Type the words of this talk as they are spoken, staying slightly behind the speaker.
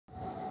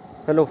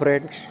Hello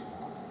friends,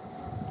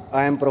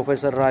 I am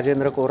Professor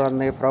Rajendra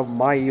Koranne from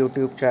my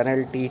YouTube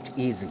channel Teach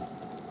Easy.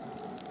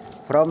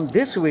 From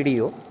this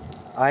video,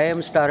 I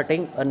am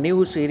starting a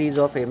new series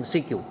of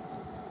MCQ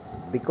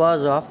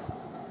because of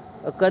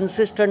a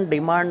consistent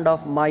demand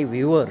of my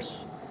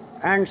viewers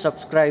and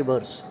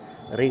subscribers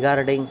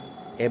regarding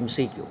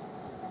MCQ.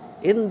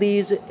 In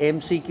these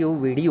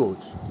MCQ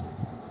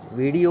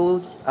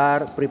videos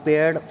are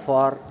prepared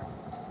for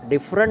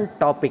different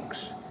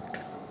topics,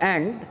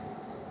 and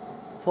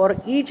for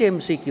each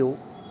MCQ,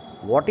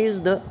 what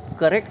is the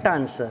correct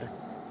answer,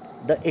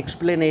 the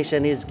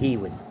explanation is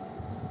given.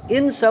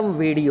 In some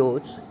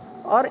videos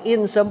or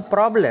in some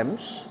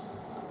problems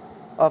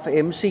of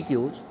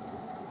MCQs,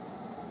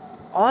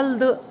 all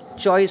the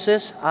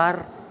choices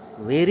are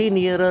very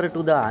nearer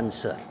to the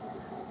answer.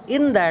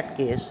 In that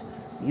case,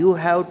 you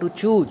have to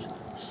choose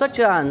such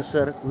an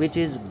answer which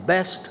is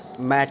best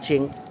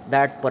matching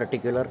that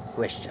particular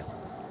question.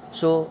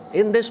 So,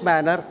 in this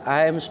manner,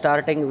 I am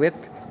starting with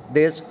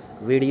this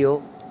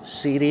video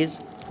series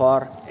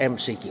for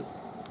MCQ.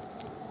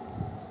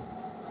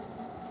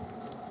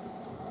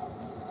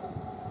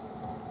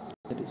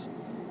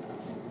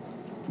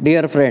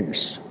 Dear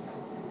friends,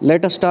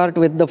 let us start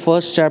with the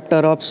first chapter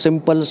of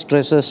simple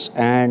stresses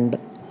and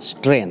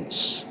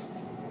strains.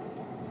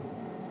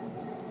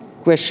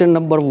 Question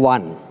number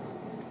 1.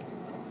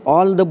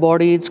 All the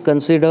bodies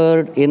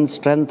considered in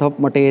strength of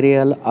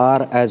material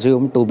are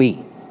assumed to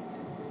be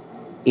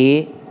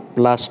A.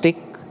 Plastic,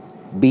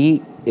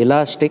 B.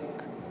 Elastic,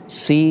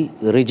 C.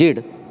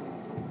 Rigid,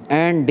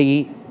 and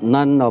D.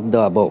 None of the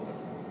above.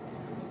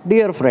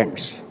 Dear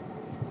friends,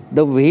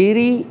 the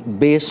very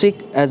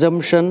basic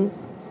assumption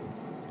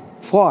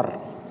for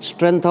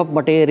strength of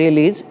material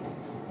is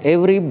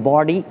every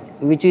body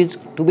which is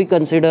to be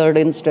considered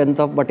in strength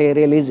of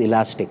material is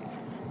elastic,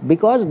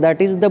 because that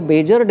is the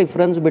major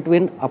difference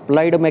between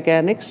applied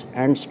mechanics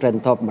and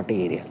strength of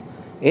material.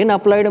 In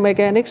applied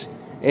mechanics,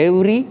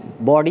 every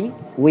body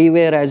we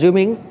were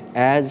assuming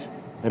as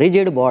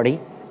rigid body,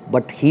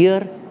 but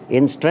here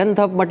in strength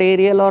of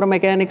material or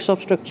mechanics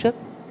of structure,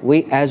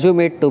 we assume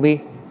it to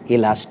be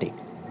elastic.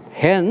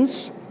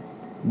 Hence,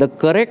 the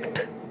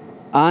correct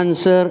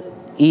answer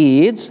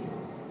is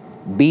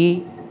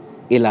B.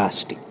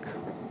 Elastic.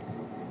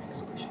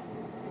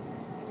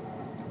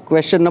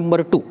 Question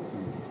number 2.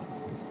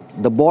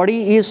 The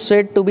body is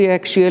said to be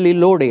axially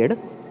loaded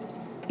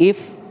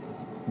if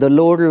the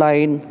load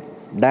line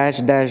dash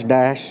dash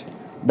dash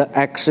the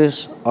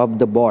axis of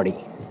the body.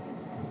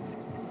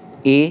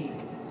 A.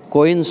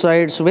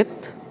 Coincides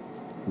with,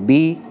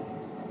 B.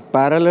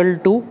 Parallel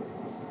to,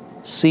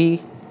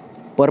 C.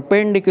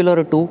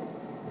 Perpendicular to,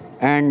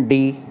 and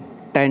D.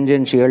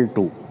 Tangential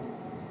to.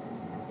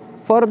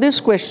 For this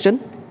question,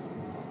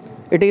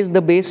 it is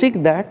the basic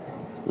that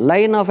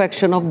line of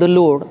action of the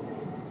load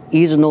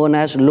is known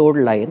as load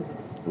line.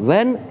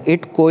 When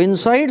it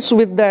coincides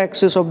with the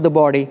axis of the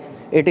body,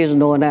 it is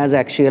known as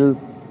axially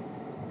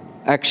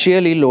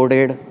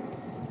loaded.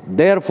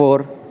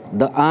 Therefore,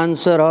 the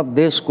answer of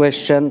this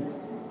question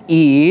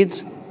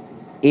is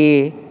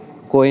A.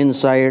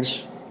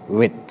 Coincides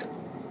with.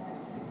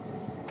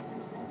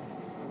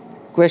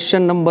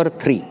 Question number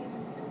 3.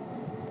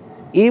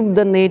 If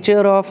the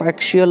nature of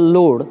axial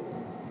load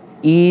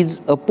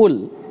is a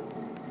pull,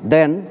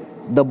 then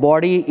the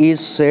body is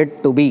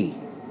said to be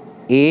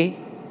A.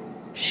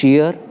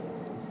 Shear,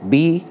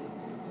 B.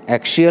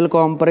 Axial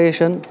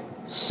compression,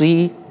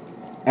 C.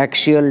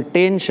 Axial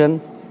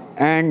tension,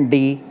 and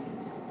D.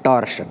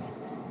 Torsion.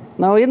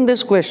 Now in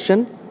this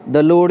question,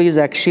 the load is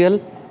axial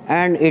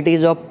and it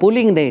is of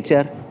pulling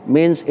nature,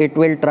 means it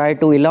will try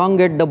to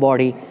elongate the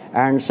body,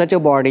 and such a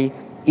body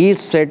is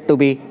said to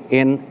be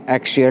in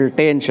axial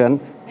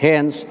tension.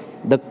 Hence,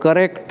 the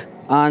correct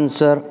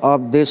answer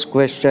of this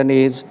question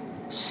is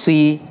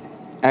C.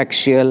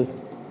 Axial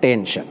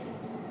tension.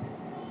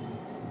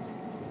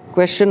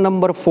 Question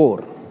number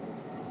 4.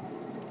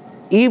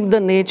 If the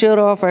nature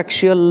of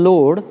axial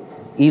load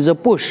is a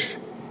push,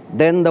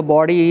 then the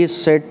body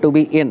is said to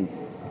be in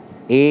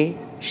A.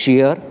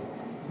 Shear,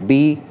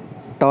 B.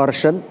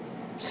 Torsion,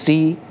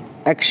 C.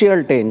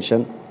 Axial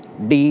tension,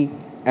 D.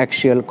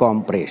 Axial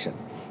compression.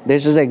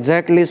 This is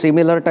exactly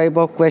similar type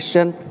of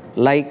question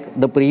like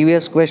the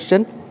previous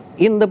question.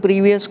 In the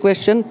previous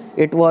question,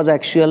 it was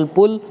axial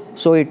pull,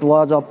 so it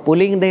was of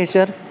pulling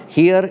nature.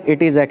 Here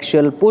it is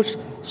axial push,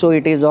 so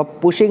it is of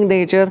pushing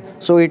nature.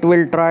 So it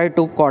will try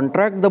to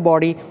contract the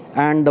body,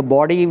 and the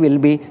body will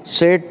be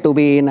said to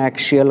be in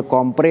axial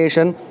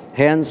compression.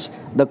 Hence,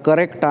 the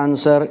correct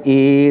answer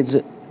is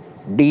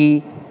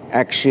D.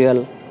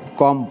 Axial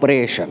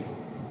compression.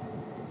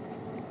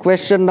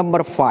 Question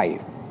number 5.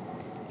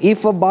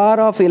 If a bar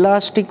of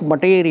elastic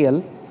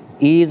material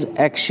is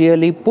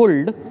axially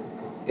pulled,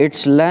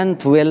 its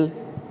length will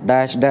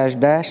dash dash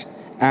dash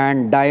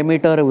and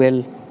diameter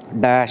will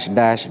dash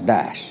dash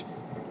dash.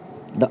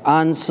 The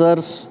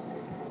answers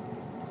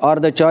or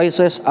the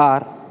choices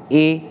are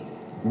A.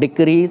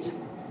 Decrease,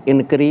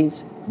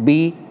 increase,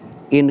 B.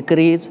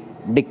 Increase,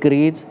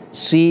 decrease,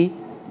 C.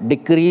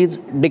 Decrease,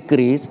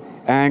 decrease,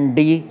 and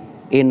D.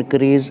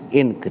 increase,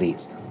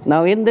 increase.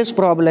 Now in this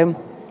problem,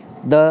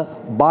 the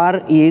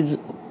bar is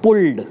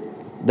pulled,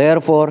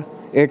 therefore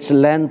its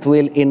length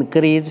will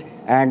increase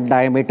and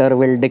diameter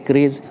will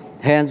decrease.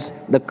 Hence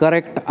the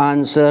correct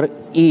answer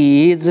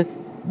is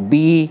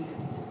B,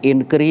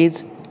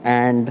 increase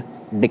and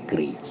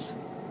decrease.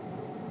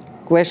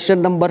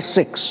 Question number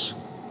 6.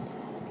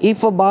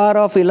 If a bar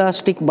of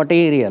elastic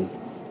material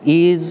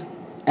is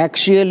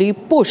axially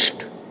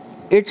pushed,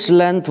 its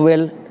length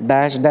will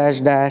dash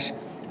dash dash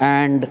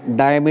and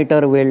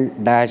diameter will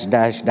dash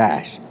dash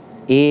dash.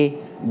 A,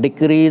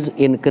 decrease,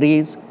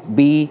 increase.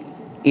 B,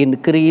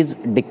 increase,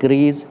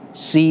 decrease.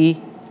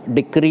 C,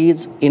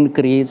 decrease,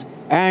 increase.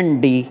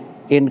 And D,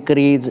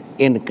 increase,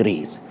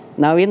 increase.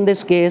 Now in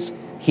this case,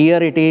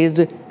 here it is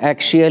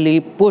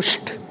axially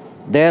pushed.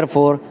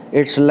 Therefore,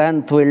 its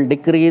length will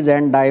decrease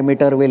and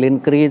diameter will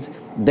increase.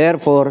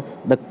 Therefore,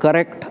 the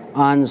correct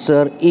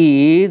answer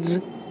is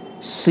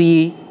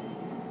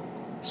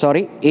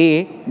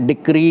A,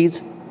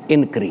 decrease,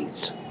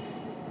 increase.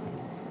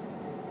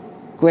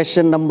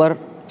 Question number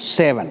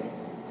 7.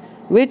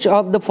 Which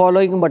of the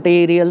following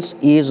materials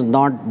is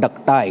not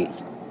ductile?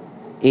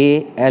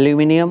 A,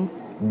 aluminium.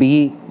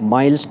 B,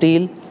 mild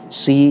steel.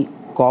 C,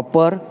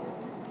 copper.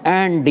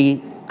 And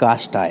D,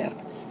 cast iron.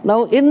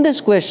 Now in this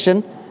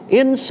question,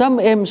 in some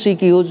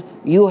MCQs,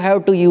 you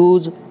have to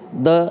use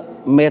the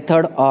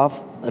method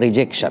of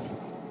rejection.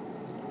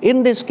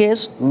 In this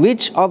case,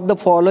 which of the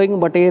following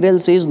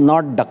materials is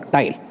not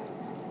ductile?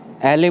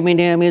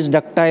 Aluminium is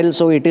ductile,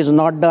 so it is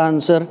not the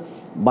answer.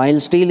 Mild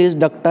steel is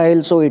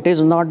ductile, so it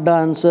is not the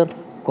answer.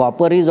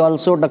 Copper is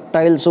also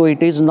ductile, so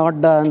it is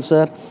not the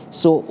answer.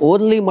 So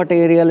only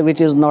material which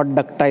is not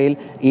ductile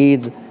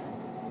is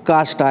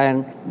cast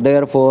iron.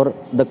 Therefore,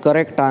 the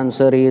correct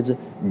answer is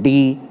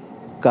D,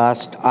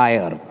 cast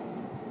iron.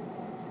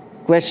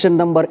 Question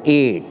number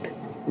 8.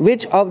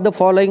 Which of the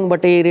following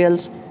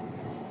materials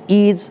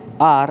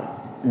are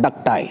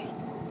ductile?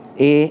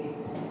 A,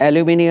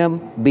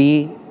 aluminium.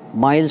 B,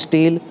 mild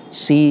steel.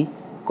 C,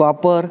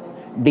 copper.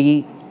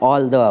 D,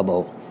 all the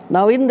above.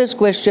 Now in this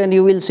question,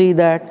 you will see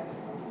that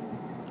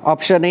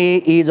option A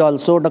is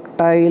also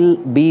ductile,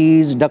 B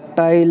is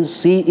ductile,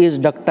 C is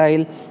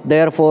ductile.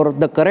 Therefore,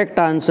 the correct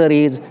answer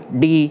is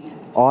D,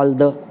 all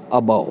the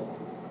above.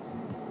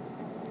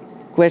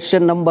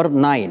 Question number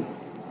 9.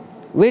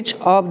 Which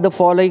of the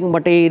following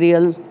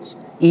material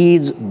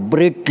is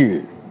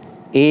brittle?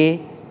 A,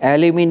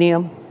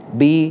 aluminium.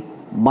 B,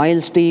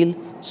 mild steel.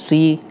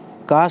 C,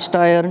 cast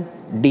iron.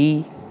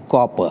 D,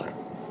 copper.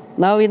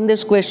 Now in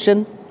this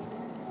question,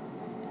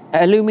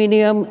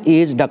 aluminium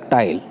is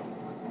ductile.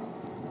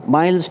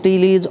 Mild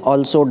steel is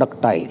also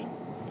ductile.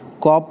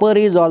 Copper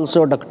is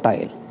also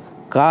ductile.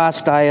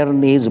 Cast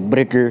iron is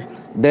brittle.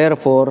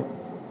 Therefore,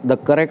 the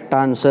correct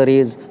answer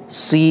is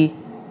C,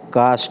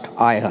 cast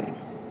iron.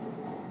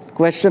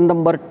 Question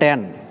number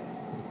 10.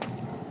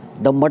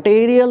 The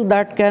material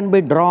that can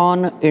be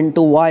drawn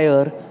into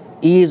wire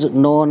is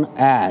known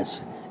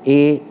as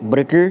A,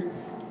 brittle.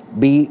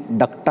 B,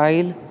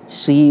 ductile.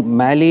 C,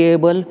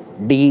 malleable.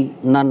 D,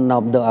 none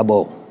of the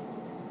above.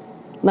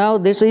 Now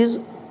this is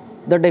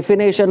the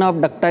definition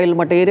of ductile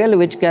material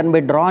which can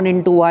be drawn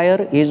into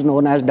wire is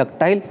known as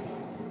ductile.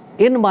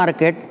 In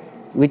market,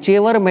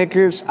 whichever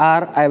metals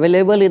are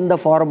available in the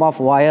form of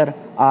wire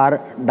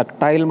are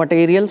ductile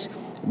materials.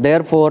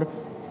 Therefore,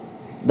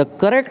 the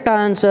correct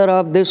answer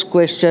of this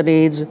question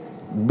is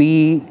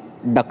B,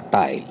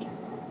 ductile.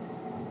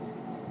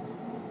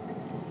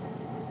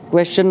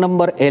 Question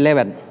number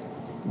 11.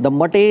 The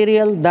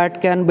material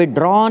that can be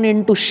drawn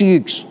into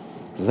sheets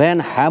when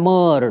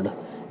hammered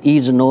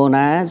is known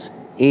as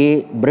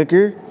A,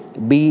 brittle.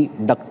 B,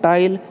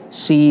 ductile.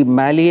 C,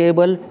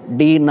 malleable.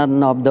 D,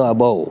 none of the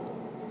above.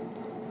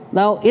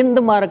 Now in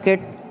the market,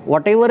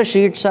 whatever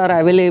sheets are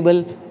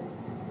available,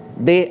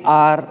 they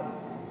are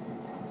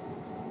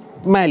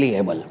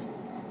malleable.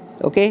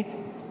 Okay,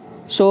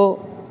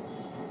 so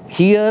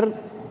here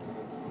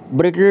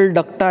brittle,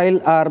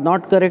 ductile are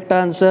not correct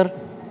answer.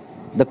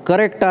 The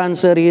correct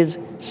answer is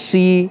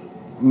C,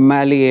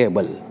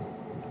 malleable.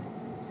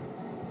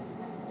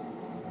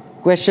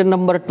 Question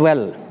number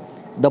 12.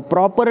 The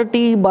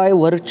property by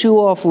virtue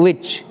of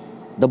which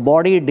the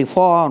body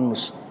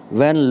deforms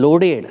when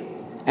loaded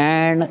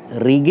and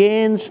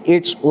regains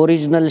its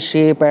original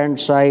shape and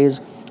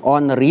size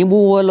on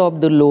removal of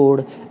the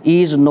load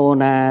is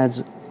known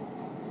as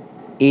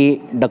A,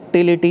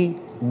 ductility.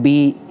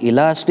 B,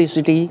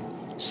 elasticity.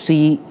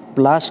 C,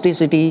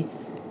 plasticity.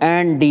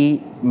 And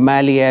D,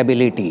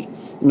 malleability.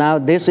 Now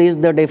this is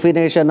the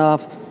definition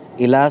of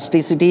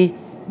elasticity.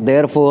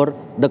 Therefore,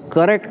 the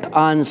correct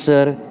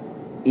answer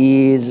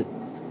is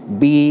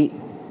B,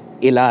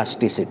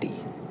 elasticity.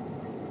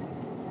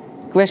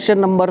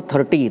 Question number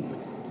 13.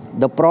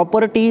 The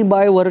property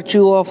by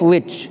virtue of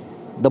which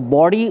the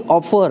body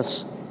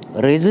offers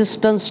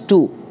resistance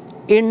to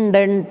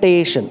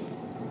indentation,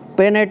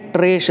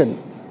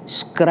 penetration,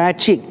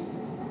 scratching,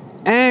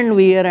 and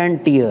wear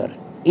and tear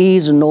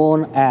is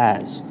known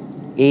as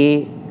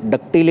A,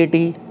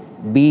 ductility.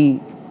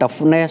 B,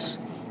 toughness.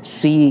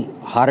 C,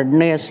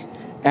 hardness.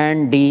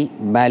 and D,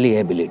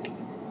 malleability.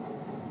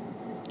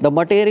 The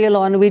material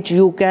on which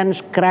you can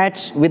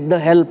scratch with the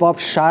help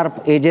of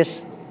sharp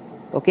edges.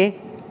 Okay?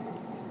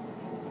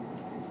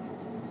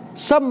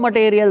 Some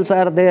materials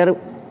are there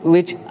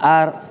which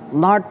are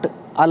not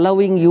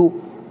allowing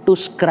you to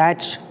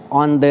scratch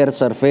on their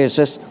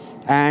surfaces,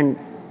 and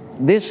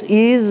this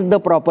is the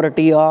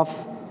property of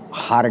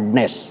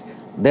hardness.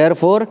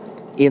 Therefore,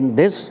 in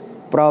this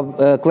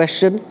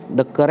question,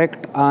 the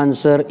correct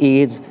answer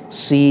is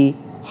C,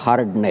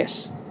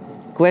 hardness.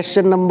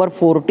 Question number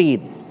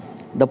 14.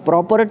 The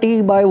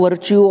property by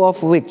virtue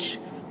of which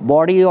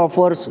body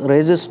offers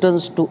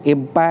resistance to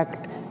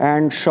impact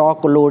and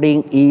shock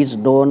loading is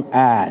known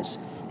as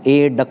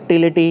A,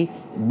 ductility,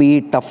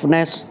 B,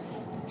 toughness,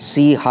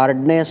 C,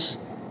 hardness,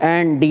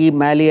 and D,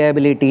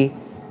 malleability.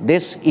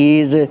 This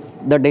is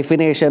the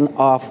definition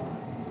of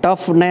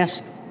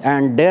toughness,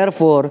 and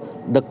therefore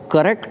the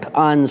correct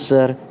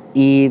answer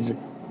is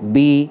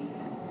B,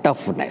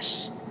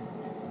 toughness.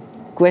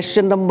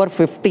 Question number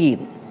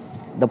 15.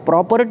 The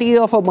property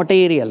of a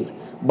material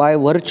by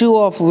virtue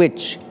of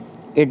which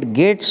it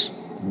gets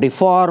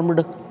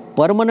deformed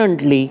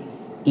permanently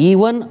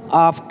even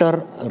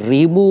after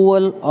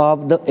removal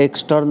of the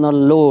external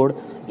load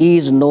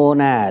is known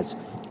as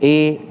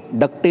A,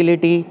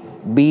 ductility,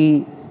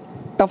 B,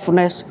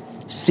 toughness,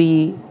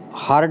 C,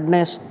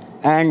 hardness,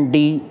 and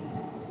D,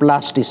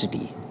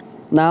 plasticity.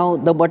 Now,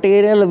 the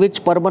material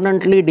which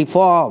permanently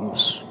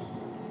deforms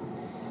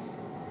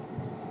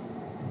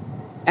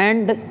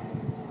and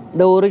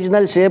the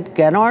original shape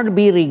cannot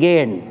be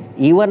regained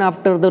even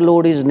after the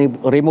load is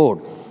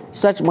removed,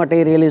 such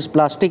material is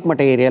plastic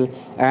material,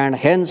 and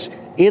hence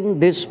in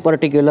this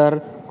particular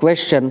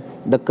question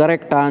the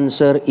correct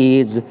answer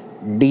is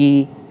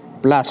D,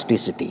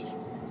 plasticity.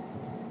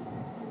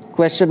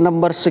 Question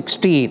number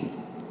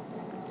 16.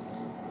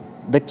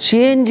 The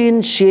change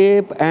in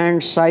shape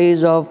and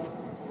size of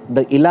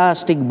the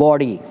elastic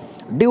body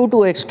due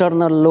to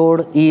external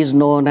load is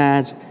known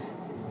as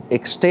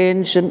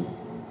extension,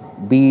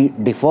 B,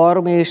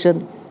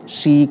 deformation,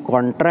 C,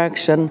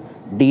 contraction,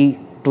 D,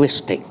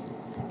 twisting.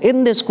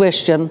 In this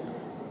question,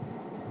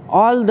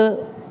 all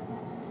the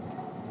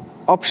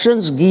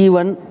options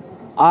given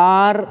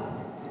are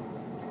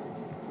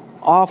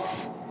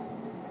of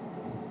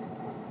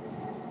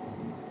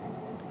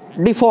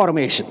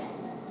deformation.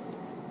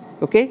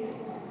 Okay?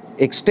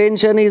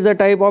 Extension is a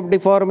type of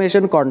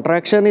deformation,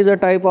 contraction is a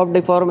type of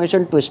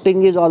deformation,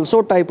 twisting is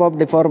also type of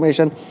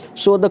deformation.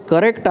 So the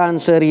correct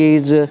answer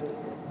is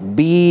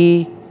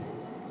B,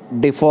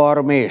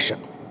 deformation.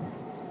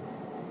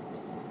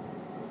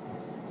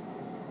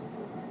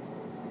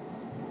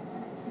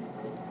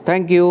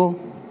 Thank you.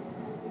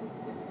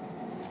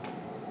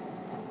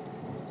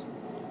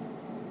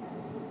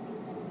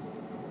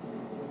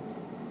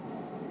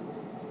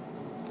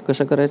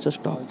 कसं करायचं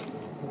stop?